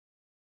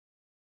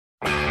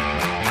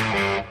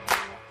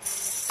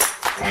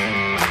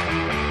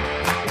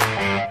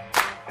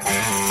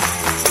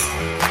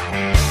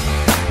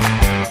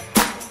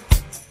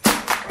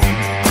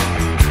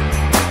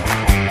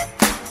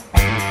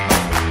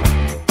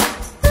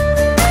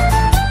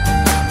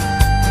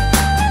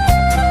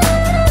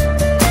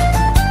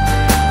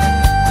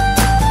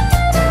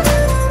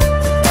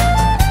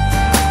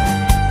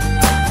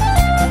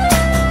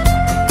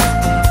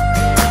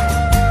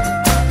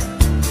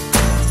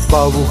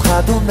Baruch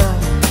Adonai,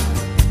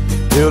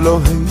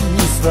 Elohim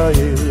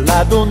Israel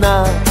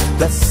Adonai,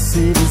 blessed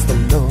is the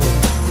Lord.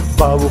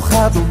 Baruch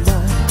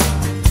Adonai,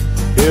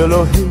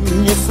 Elohim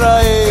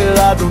Israel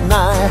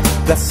Adonai,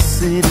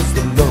 blessed is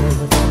the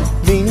Lord.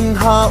 Min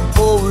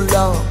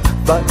ha'olam,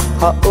 but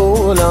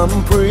ha'olam,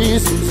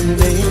 praise His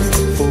name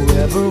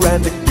forever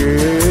and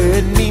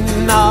again. Min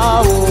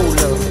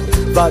ha'olam,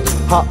 but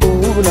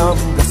ha'olam,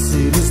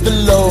 blessed is the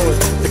Lord,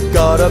 the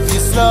God of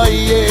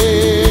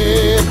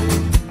Israel.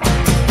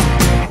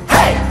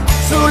 Hey!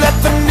 So let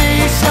the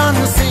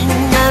nations sing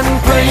and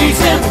praise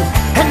Him,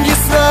 and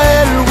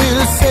Israel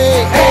will say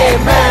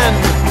Amen.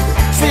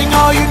 Sing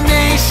all you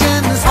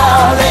nations,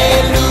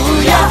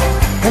 hallelujah,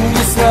 and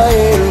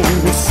Israel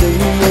will say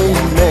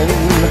Amen.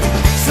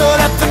 So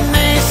let the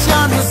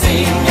nations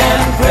sing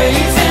and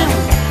praise Him,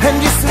 and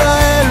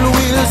Israel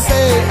will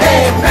say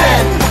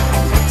Amen.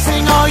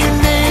 Sing all you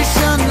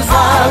nations,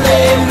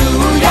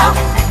 hallelujah,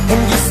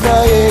 and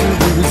Israel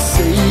will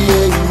say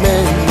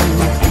Amen.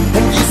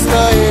 And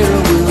Israel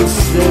will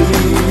say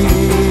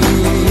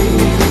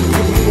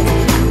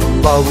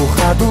Baruch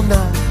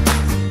Adonai,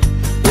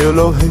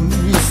 Elohim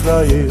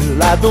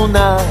Israel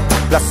Adonai,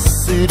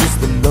 blessed is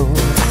the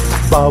Lord.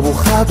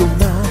 Baruch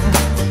Adonai,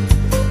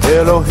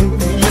 Elohim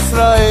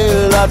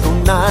Israel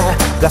Adonai,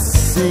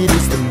 blessed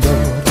is the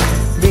Lord.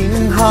 Min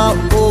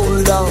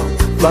ha'olam,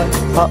 but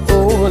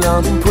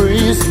ha'olam,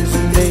 praise His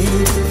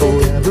name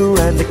forever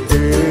and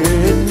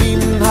again.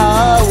 Min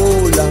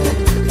ha'olam,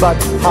 but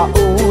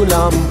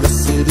ha'olam,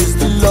 blessed is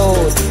the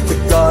Lord, the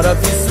God of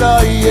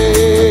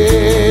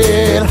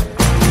Israel.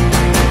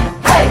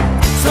 Hey!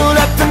 So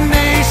let the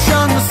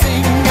nations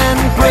sing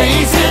and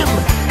praise Him,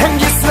 and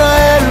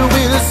Israel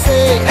will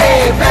say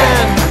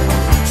Amen.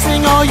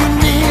 Sing all you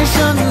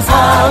nations,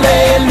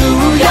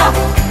 hallelujah,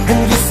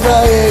 and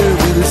Israel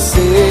will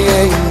say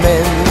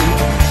Amen.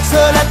 So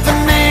let the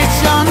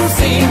nations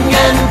sing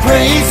and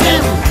praise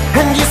Him,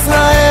 and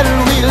Israel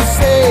will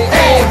say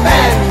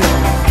Amen.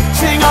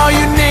 Sing all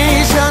you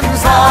nations,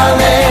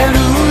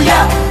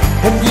 hallelujah,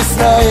 and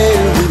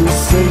Israel will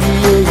say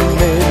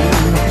Amen.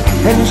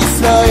 And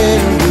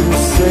Israel will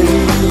say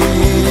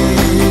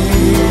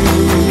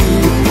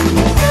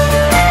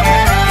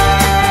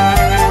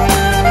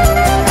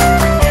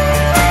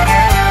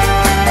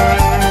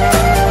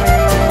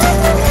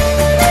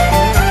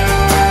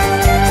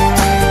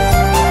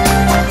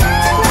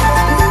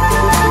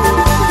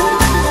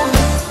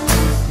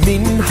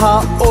Min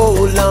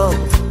ha'olam,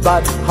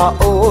 but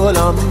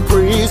ha'olam,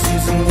 praise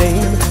His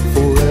name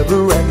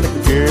forever and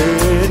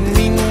again.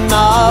 Min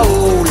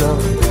ha'olam,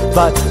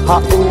 but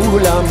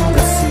ha'olam,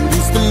 blessed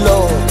is the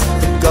Lord,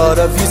 the God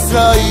of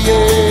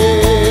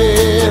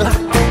Israel.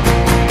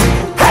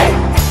 Hey!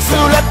 So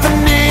let the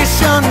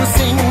nations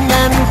sing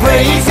and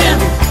praise Him,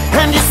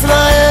 and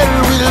Israel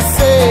will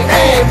say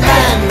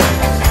Amen.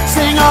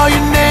 Sing all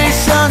you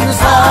nations,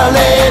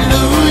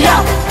 hallelujah,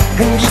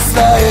 and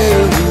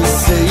Israel will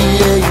say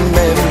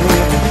Amen.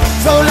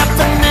 So let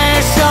the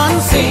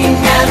nations sing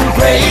and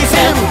praise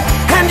Him,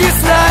 and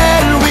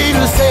Israel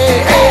will say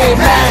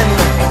Amen.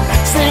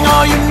 Sing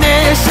all you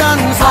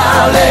nations,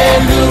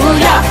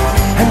 hallelujah,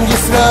 and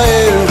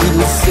Israel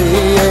will say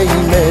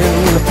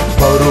Amen.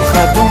 Baruch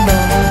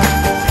Adonai,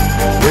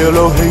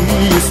 Elohim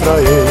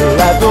Israel